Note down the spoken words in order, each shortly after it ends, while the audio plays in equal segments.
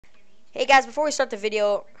Hey guys, before we start the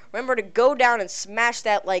video, remember to go down and smash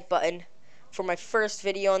that like button for my first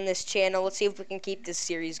video on this channel. Let's see if we can keep this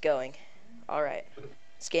series going. Alright,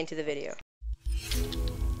 let's get into the video.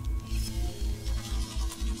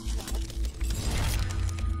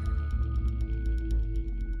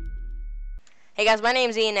 Hey guys, my name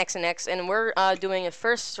is IanXnX, and we're doing a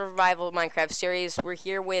first survival Minecraft series. We're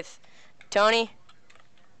here with Tony.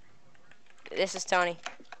 This is Tony.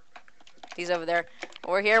 He's over there.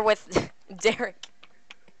 We're here with Derek.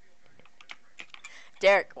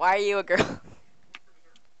 Derek, why are you a girl?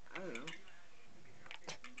 I don't know.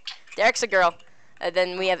 Derek's a girl. And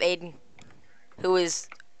then we have Aiden, who is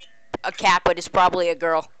a cat, but is probably a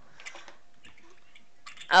girl.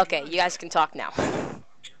 Okay, you guys can talk now.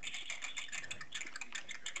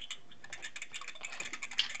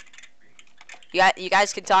 You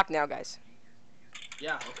guys can talk now, guys.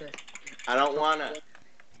 Yeah, okay. I don't wanna.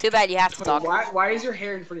 Too bad you have to talk. Why is your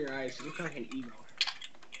hair in front of your eyes? You look like an emo.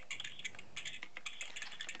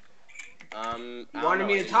 You wanted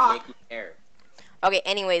me to talk. Okay,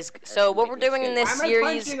 anyways, so what we're doing in this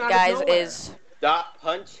series, guys, is... Stop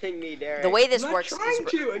punching me, Derek. The way this works is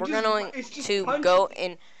we're going to go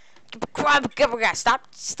and...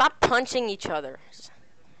 Stop punching each other.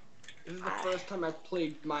 This is the first time I've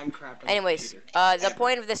played Minecraft. Anyways, the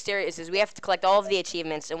point of this series is we have to collect all of the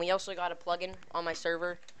achievements, and we also got a plugin on my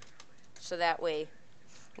server, so that way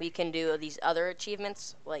we can do these other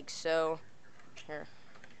achievements, like so. Here.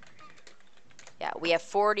 Yeah, we have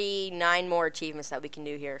 49 more achievements that we can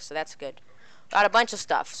do here, so that's good. Got a bunch of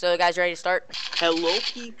stuff. So, guys, ready to start? Hello,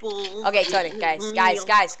 people. Okay, Tony,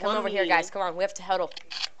 guys, come over here, guys. Come on, we have to huddle.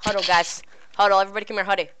 Huddle, guys. Huddle, everybody come here,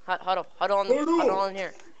 huddle. Huddle in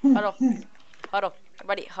here. Huddle. Huddle.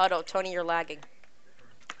 Everybody, huddle. Tony, you're lagging.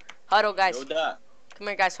 Huddle, guys. Come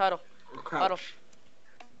here, guys, huddle. Huddle.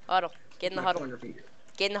 Huddle. Get in the huddle.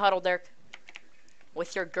 Get in the huddle, Derek.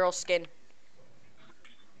 With your girl skin.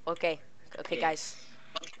 Okay. Okay, guys.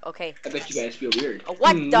 Okay. I bet you guys feel weird.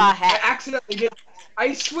 What the heck? I accidentally did.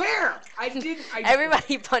 I swear! I didn't.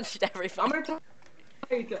 Everybody punched everybody. I'm gonna tell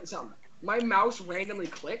you something. My mouse randomly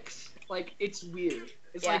clicks. Like, it's weird.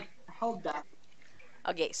 It's like, held back.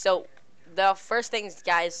 Okay, so the first things,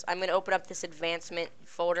 guys, I'm gonna open up this advancement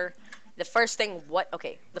folder. The first thing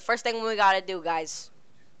we gotta do, guys,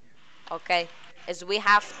 okay, is we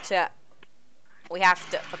have to,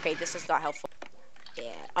 okay, this is not helpful.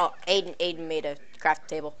 Yeah. Oh, Aiden made a craft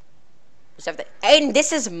table. Aiden,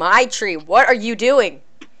 this is my tree. What are you doing?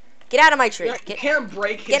 Get out of my tree. You can't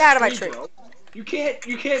break his Get out of my tree. Bro. You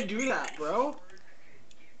can't do that, bro.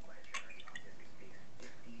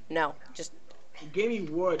 No, just give me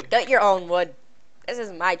wood. Get your own wood. This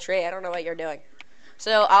is my tree. I don't know what you're doing.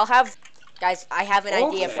 So I'll have, guys. I have an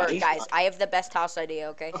idea for guys. I have the best house idea.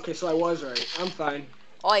 Okay. Okay, so I was right. I'm fine.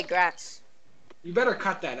 Oi, grass. You better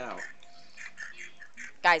cut that out.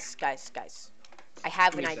 Guys. I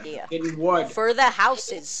have an idea. In wood. For the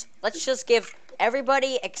houses, let's just give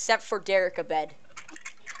everybody except for Derek a bed.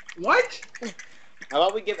 What? How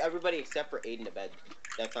about we give everybody except for Aiden a bed?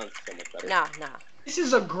 That sounds so much better. Nah. This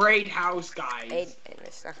is a great house, guys. Aiden,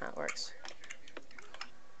 that's not how it works.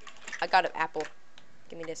 I got an apple.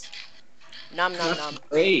 Give me this. Nom.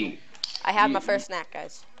 Great. I have my first snack,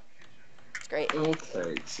 guys. It's great. Okay,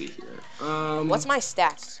 let's see here. What's my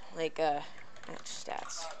stats? Like,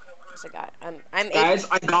 stats. What's I got? I'm guys,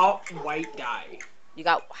 I got white dye. You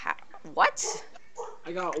got what?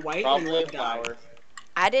 I got white and red dye.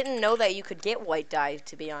 I didn't know that you could get white dye,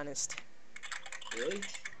 to be honest. Really? You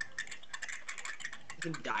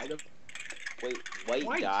can dye them. Wait,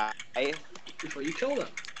 white dye? Before you kill them.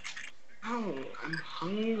 Oh, I'm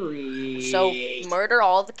hungry. So, murder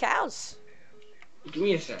all the cows. Give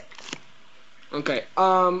me a sec. Okay,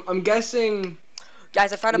 I'm guessing...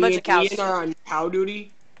 Guys, I found a bunch of cows. Me and Ian are on cow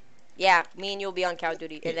duty? Yeah, me and you'll be on cow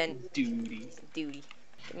duty, and then... Duty. Give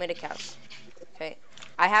me the cows. Okay.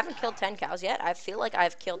 I haven't killed 10 cows yet. I feel like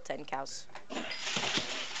I've killed 10 cows.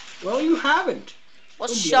 Well, you haven't. Well,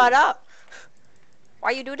 shut up.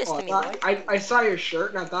 Why you do this to me, boy? I saw your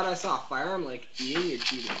shirt, and I thought I saw a fire. I'm like, Ian, you're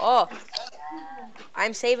cheating. Oh.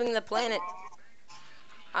 I'm saving the planet.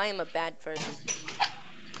 I am a bad person.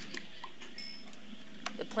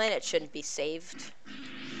 The planet shouldn't be saved.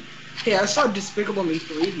 Hey, I saw Despicable Me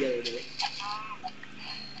 3 the other day.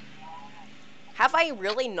 Have I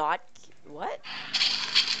really not... What?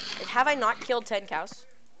 Have I not killed 10 cows?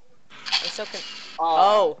 I'm so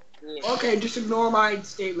Oh. Okay, just ignore my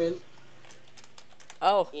statement.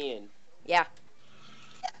 Oh. Ian. Yeah.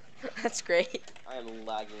 That's great. I am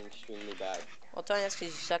lagging extremely bad. Well, Tony, that's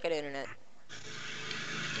because you suck at internet.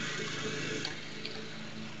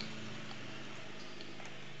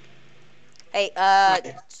 Hey,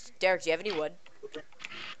 Derek, do you have any wood?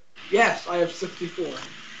 Yes, I have 64.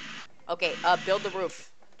 Okay, build the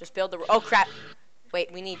roof. Just build the roof. Oh, crap.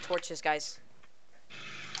 Wait, we need torches, guys.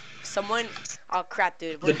 Someone. Oh, crap,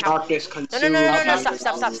 dude. The darkness No, consumes no, no, no, no, no. me. Stop,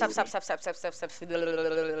 stop, stop, stop, stop, stop, stop, stop, stop, stop,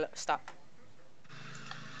 stop. Stop.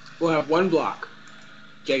 We'll have 1 block.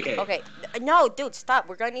 JK. Okay. No, dude, stop.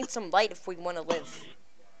 We're gonna need some light if we want to live.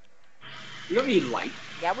 You don't need light.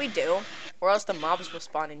 Yeah, we do. Or else the mobs will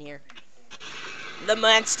spawn in here. The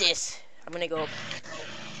monsters. I'm gonna go.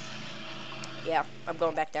 Yeah, I'm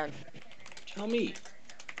going back down. Tell me.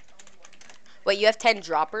 Wait, you have 10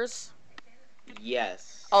 droppers?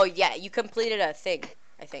 Yes. Oh yeah, you completed a thing,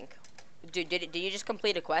 I think. Dude, did you just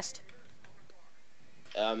complete a quest?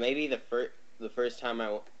 Maybe the first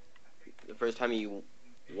time you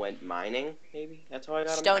went mining. Maybe that's how I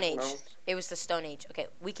got Stone them. Age. It was the Stone Age. Okay,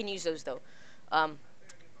 we can use those though.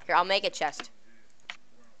 Here, I'll make a chest.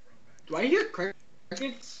 Do I hear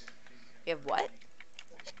crickets? You have what?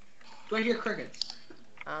 Do I hear crickets?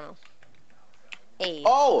 I don't know. Hey.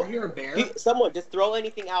 Oh, Do I hear a bear? someone just throw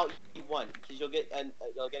anything out you want, because you'll get an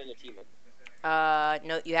achievement.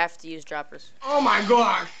 No, you have to use droppers. Oh my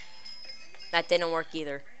gosh! That didn't work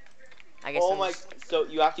either. I guess. So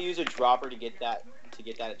you have to use a dropper to get that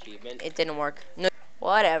achievement. It didn't work. No.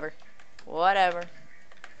 Whatever. Whatever.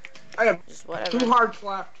 I have Just whatever. 2 hearts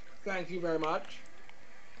left. Thank you very much.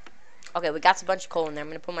 Okay, we got a bunch of coal in there. I'm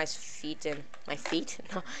gonna put my feet in. My feet?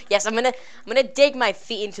 No. Yes, I'm gonna dig my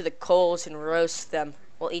feet into the coals and roast them.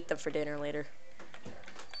 We'll eat them for dinner later.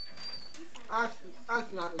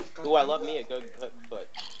 That's not disgusting. Ooh, I love me a good foot.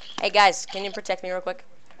 Hey guys, can you protect me real quick?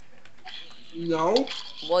 No.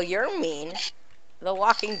 Well, you're mean. The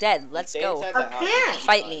Walking Dead. Let's Stay go. inside the house. can't.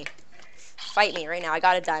 Fight me. Fight me right now. I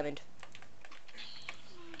got a diamond.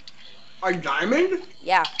 A diamond?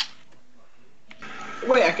 Yeah.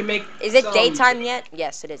 Wait, I can make. Is it some- daytime yet?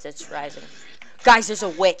 Yes, it is. It's rising. Guys, there's a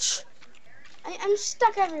witch. I'm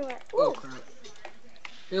stuck everywhere. Oh Ooh. crap.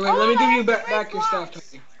 Here, wait, let me give you back your blocks. stuff,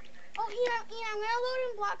 Tony. Oh, Ian, I'm gonna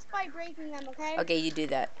load in blocks by breaking them, okay? Okay, you do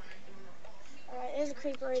that. Alright, there's a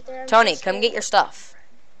creeper right there. I'm Tony, just come gonna- get your stuff.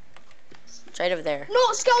 It's right over there.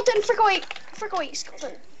 No, skeleton, frick away,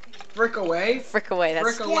 skeleton. Frick away. Frick away.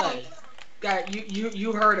 That's. Frick away. Yeah,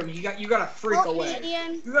 you heard him. You gotta freak Oh, away.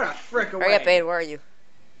 Ian, You gotta frick away. Hurry up, Aid. Where are you?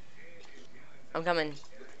 I'm coming.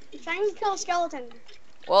 I'm trying to kill a skeleton.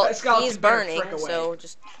 Well, That skeleton he's better burning, frick away. so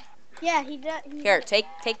just Yeah, he does. here. Take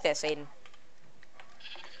this, Aiden.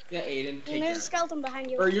 Yeah, Aiden, take There's a that. skeleton behind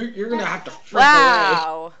you. Or you're gonna have to frick away.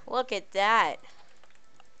 Wow! Look at that.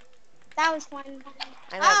 That was fun.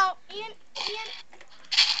 I know. Oh, Ian,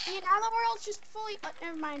 now the world's just fully. Oh,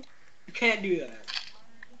 never mind. You can't do that.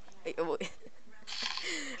 You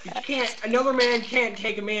can't. Another man can't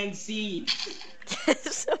take a man's seed.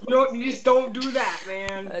 So- You just don't do that,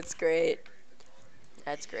 man. That's great.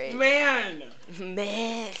 That's great. Man,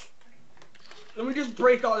 Man. let me just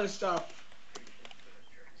break all this stuff.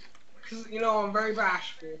 Cause I'm very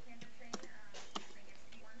bashful.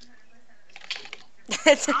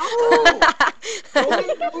 Ow!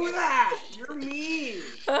 Don't do that. You're mean.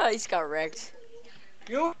 Oh, he's got wrecked.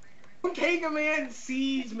 You don't take a man's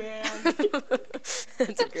seeds, man.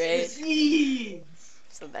 That's great. Seeds.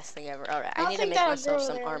 It's the best thing ever. Alright, I'll I need to take make that myself over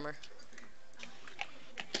some there. armor.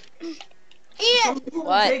 Ian, Some people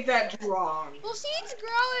What? take that too wrong. will seeds grow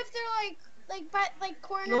if they're like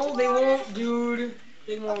corners? No, of they water? won't, dude.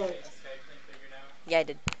 They won't. Yeah, I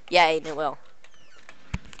did. Yeah, Aiden, it will.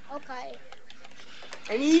 Okay.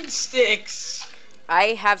 I need sticks. I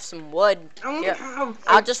have some wood. I don't Here, have.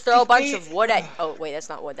 I'll just throw a bunch give- of wood at. Oh wait, that's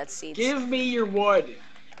not wood. That's seeds. Give me your wood.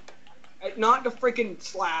 Not the freaking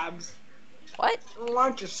slabs. What? I don't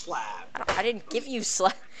want your slab. I didn't give you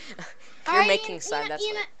slab. You're Alright, making Ian, slab. That's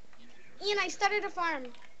Ian, fine. Ian, I started a farm.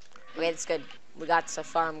 Okay, that's good. We got the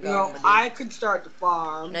farm going. No, buddy. I could start the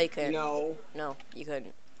farm. No, you couldn't. No. No, you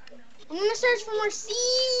couldn't. I'm gonna search for more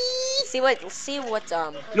seeds. See what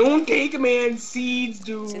Don't take a man's seeds,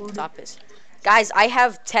 see what the dude. top is. Guys, I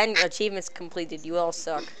have 10 achievements completed. You all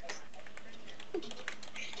suck.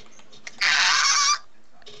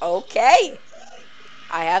 Okay.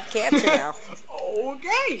 I have cancer now.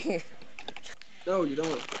 Okay. No, you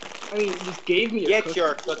don't. I mean, you just gave me a Get cookie.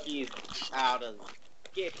 your cookies out of.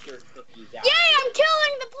 Get your cookies out. Yay! I'm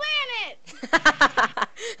killing the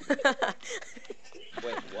planet.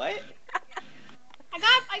 Wait, what? I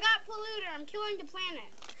got polluter. I'm killing the planet.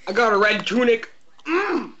 I got a red tunic.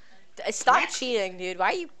 Stop cheating, dude. Why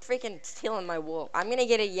are you freaking stealing my wool? I'm gonna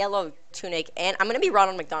get a yellow tunic, and I'm gonna be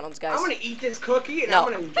Ronald McDonald's, guys. I'm gonna eat this cookie and No.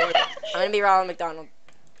 I'm gonna enjoy it. I'm gonna be Ronald McDonald.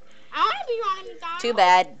 I want to be Ronald McDonald. Too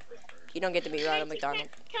bad. You don't get to be Ronald McDonald.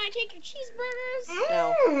 Can I take your cheeseburgers?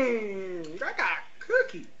 No. I got a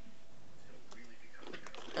cookie.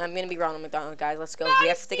 I'm gonna be Ronald McDonald, guys. Let's go. No We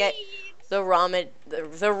have to get seeds. the ramen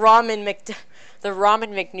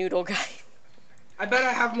McNoodle guy. I bet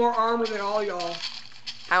I have more armor than all y'all.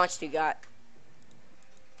 How much do you got?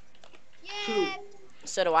 Yeah.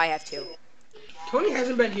 So do I have two. Tony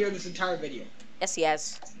hasn't been here this entire video. Yes, he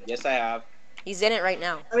has. Yes, I have. He's in it right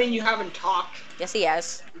now. I mean, you haven't talked. Yes, he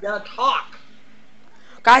has. You gotta talk.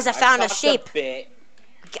 Guys, I found a talked sheep. Bit.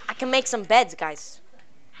 I can make some beds, guys.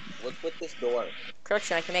 What's with this door?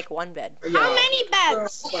 Correction, I can make one bed. How many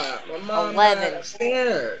beds? 11. Just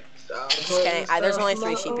kidding. There's only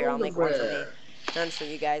 3 sheep here. I'll make one for me. None for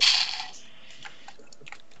you guys.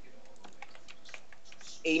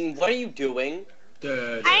 Aiden, what are you doing?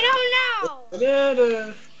 I don't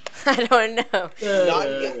know. I don't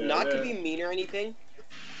know. Not to be mean or anything,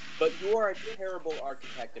 but you are a terrible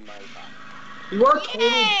architect in my opinion. You are total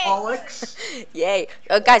bollocks. Yay.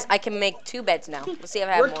 Guys, I can make 2 beds now. Let's see if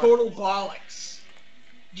I have You're more. total bollocks.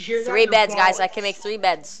 Did you hear that? 3 You're beds, guys. I bollocks. can make 3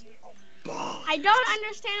 beds. Bollocks. I don't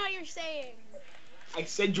understand what you're saying. I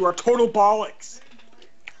said you are total bollocks.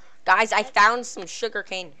 Guys, I found some sugar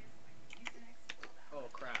cane. Oh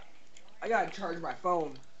crap! I gotta charge my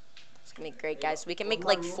phone. It's gonna be great, guys. We can make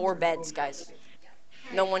like 4 beds, guys.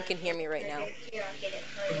 No one can hear me right now.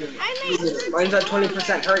 Mine's at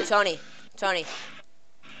 20%. Hurry. Tony.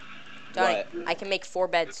 What? I can make 4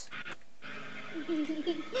 beds.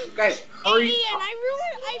 Guys, hurry. Ian, I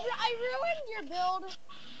ruined your build.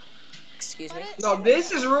 Excuse me. No,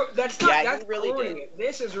 this is that's not. Yeah, that's you really ruining did. it.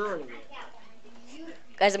 This is ruining it.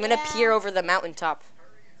 Guys, I'm gonna peer over the mountaintop.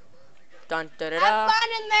 Dun da da da. Have fun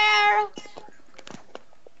in there.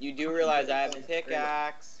 You do realize I have a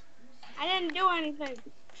pickaxe. I didn't do anything.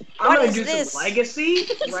 I'm What gonna is do this? some legacy.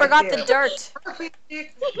 You forgot the dirt. Perfect.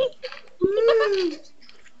 Woo.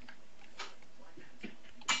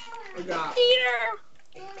 I got.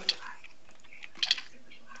 Peter.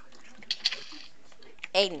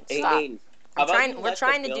 Aiden, stop. Aiden, how about you we're let the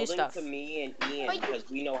trying to do building stuff. to me and Ian because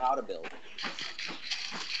we know how to build.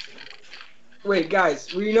 Wait,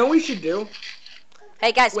 guys. You know what we should do?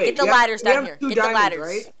 Hey guys, Wait, get the we have- ladders we down have here. 2 Get the diamonds, ladders.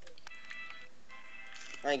 right?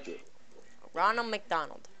 Thank you. Ronald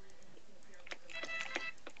McDonald.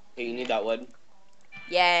 Hey, you need that wood?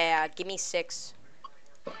 Yeah, give me 6.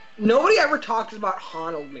 Nobody ever talks about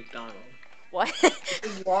Ronald McDonald. What?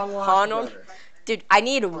 His long lost Ronald? brother. Dude, I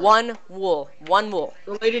need 1 wool. 1 wool.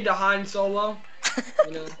 Related to Han Solo.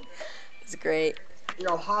 You know, It's great. you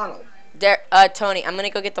know, Ronald. There, Tony, I'm gonna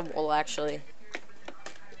go get the wool actually.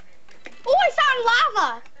 Oh, I found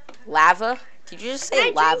lava. Lava? Did you just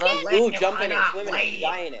say Can I drink lava? it? Ooh, jump in it, swim in it,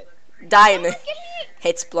 die in it. Die in it. Give me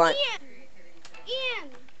It's blunt. Ian,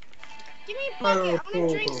 give me a bucket. I'm gonna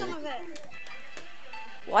drink some of it.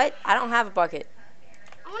 What? I don't have a bucket.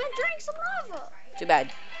 I wanna drink some lava. Too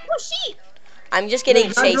bad. Oh, sheep. I'm just getting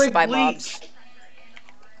Dude, gotta chased drink by bleach. mobs.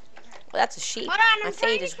 Well, that's a sheep. Hold on, My I'm fate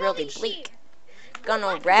trying is to really kill these bleak. sheep.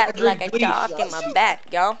 Gonna rap drink like a bleach, dog in guys. my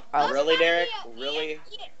back, yo. Oh, Really, Derek? Ian, Really? Ian,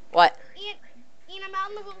 what? Ian, I'm out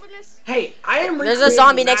in the wilderness. Hey, I am. There's a recreating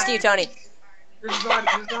zombie next to you, that- Tony. There's a zombie.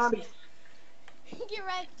 There's a zombie. Get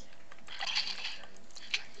wrecked.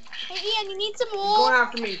 Hey, Ian, you need some He's wool. going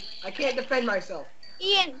after me. I can't defend myself.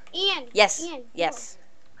 Ian. Yes. Ian, Yes.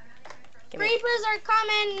 Give me- Creepers are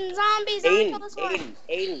coming. Zombies. Don't kill this one.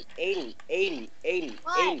 Aiden.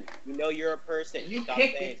 What? You know you're a person. You Stop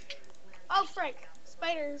kicked saying. it. Oh, frick.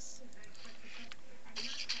 Spiders.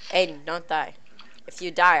 Aiden, don't die. If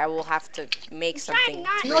you die, I will have to make I'm trying something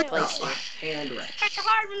not to to. replace you. Hand wreck. It's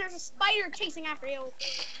hard when there's a spider chasing after you.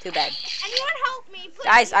 Too bad. Anyone help me, please?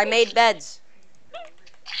 Guys, I made beds. No,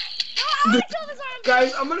 I wanna kill the zombie.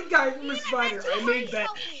 Guys, I'm gonna die from a Ian, spider. I I'm made too that.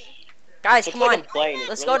 hard, help me. Guys, Looks come like on. a plane. It's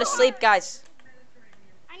Let's really go to not. sleep, guys.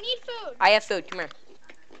 I need food. I have food. Come here.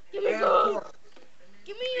 Give me And food. pork.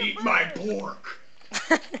 Give me your Eat my burger. pork.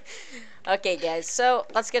 Okay, guys. So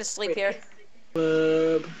let's get to sleep here.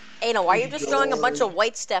 Bub. Aiden, why are you just throwing a bunch of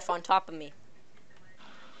white stuff on top of me?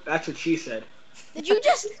 That's what she said. Did you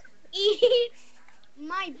just eat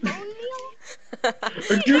my bone meal?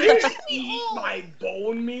 Did you just eat my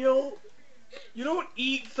bone meal? You don't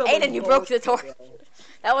eat someone's Aiden, you bone broke the door. meal.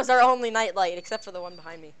 That was our only night light, except for the one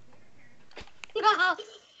behind me.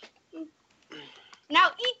 Now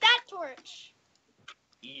eat that torch.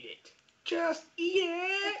 Eat it. Just eat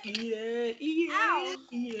it. Eat it. Eat it. Ow.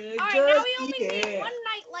 Eat it. Alright, now Just we only eat need it. one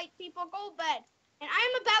night light, people. Go to bed. And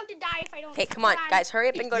I am about to die if I don't. Hey, come on, guys, hurry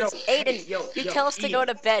up and go to Yo, sleep. Aiden, yo, you yo, tell us to Ian. go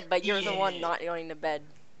to bed, but you're the one Ian. not going to bed.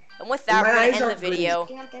 And with that, My we're eyes going to end are the video.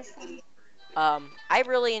 You want this one? I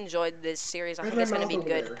really enjoyed this series. I think it's going to be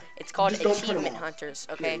good. It's called Achievement Hunters,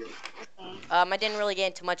 okay? I didn't really get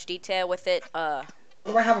into much detail with it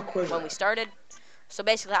when we started. So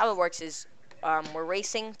basically how it works is we're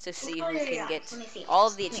racing to see who can get all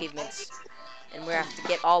of the achievements. And we have to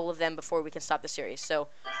get all of them before we can stop the series. So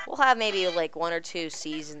we'll have maybe like 1 or 2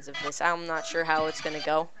 seasons of this. I'm not sure how it's going to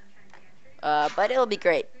go. But it'll be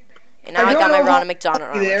great. And now I got my Ronald McDonald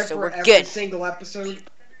armor, so we're good. Single episode.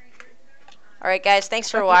 Alright guys, thanks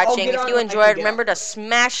for watching. If you enjoyed, remember to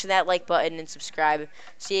smash that like button and subscribe.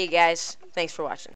 See you guys. Thanks for watching.